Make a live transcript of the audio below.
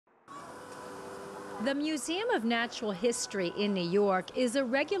The Museum of Natural History in New York is a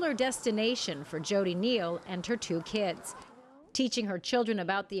regular destination for Jody Neal and her two kids. Teaching her children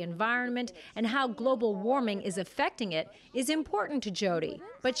about the environment and how global warming is affecting it is important to Jody,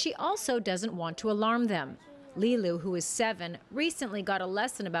 but she also doesn't want to alarm them. Lilu, who is 7, recently got a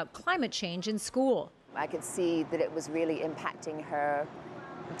lesson about climate change in school. I could see that it was really impacting her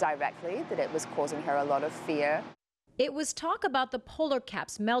directly, that it was causing her a lot of fear. It was talk about the polar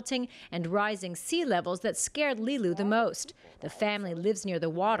caps melting and rising sea levels that scared Lilu the most. The family lives near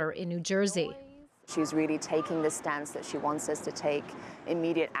the water in New Jersey. She's really taking the stance that she wants us to take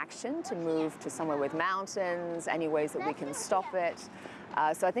immediate action to move to somewhere with mountains, any ways that we can stop it.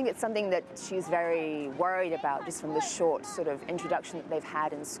 So I think it's something that she's very worried about just from the short sort of introduction that they've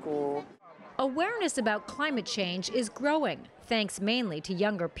had in school. Awareness about climate change is growing, thanks mainly to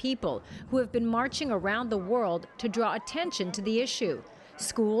younger people who have been marching around the world to draw attention to the issue.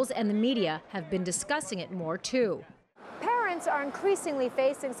 Schools and the media have been discussing it more too. Parents are increasingly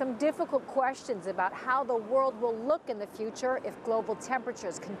facing some difficult questions about how the world will look in the future if global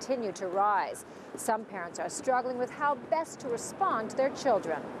temperatures continue to rise. Some parents are struggling with how best to respond to their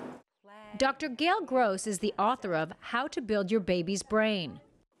children. Dr. Gail Gross is the author of How to Build Your Baby's Brain.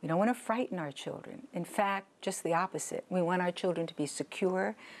 We don't want to frighten our children. In fact, just the opposite. We want our children to be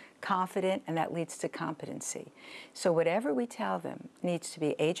secure, confident, and that leads to competency. So whatever we tell them needs to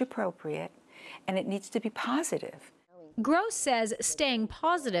be age appropriate, and it needs to be positive. Gross says staying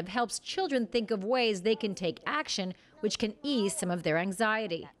positive helps children think of ways they can take action, which can ease some of their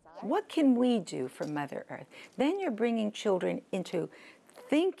anxiety. What can we do for Mother Earth? Then you're bringing children into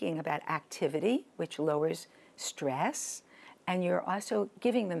thinking about activity, which lowers stress, and you're also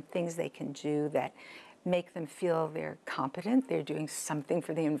giving them things they can do that make them feel they're competent, they're doing something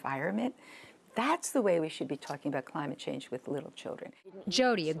for the environment. That's the way we should be talking about climate change with little children.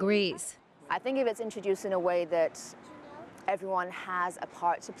 Jody agrees. I think if it's introduced in a way that everyone has a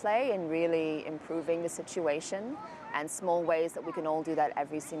part to play in really improving the situation, and small ways that we can all do that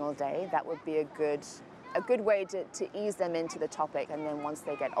every single day, that would be a good way to ease them into the topic. And then once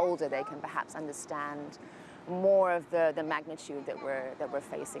they get older, they can perhaps understand more of the magnitude that we're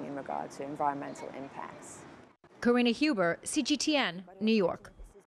facing in regard to environmental impacts. Karina Huber, CGTN, New York.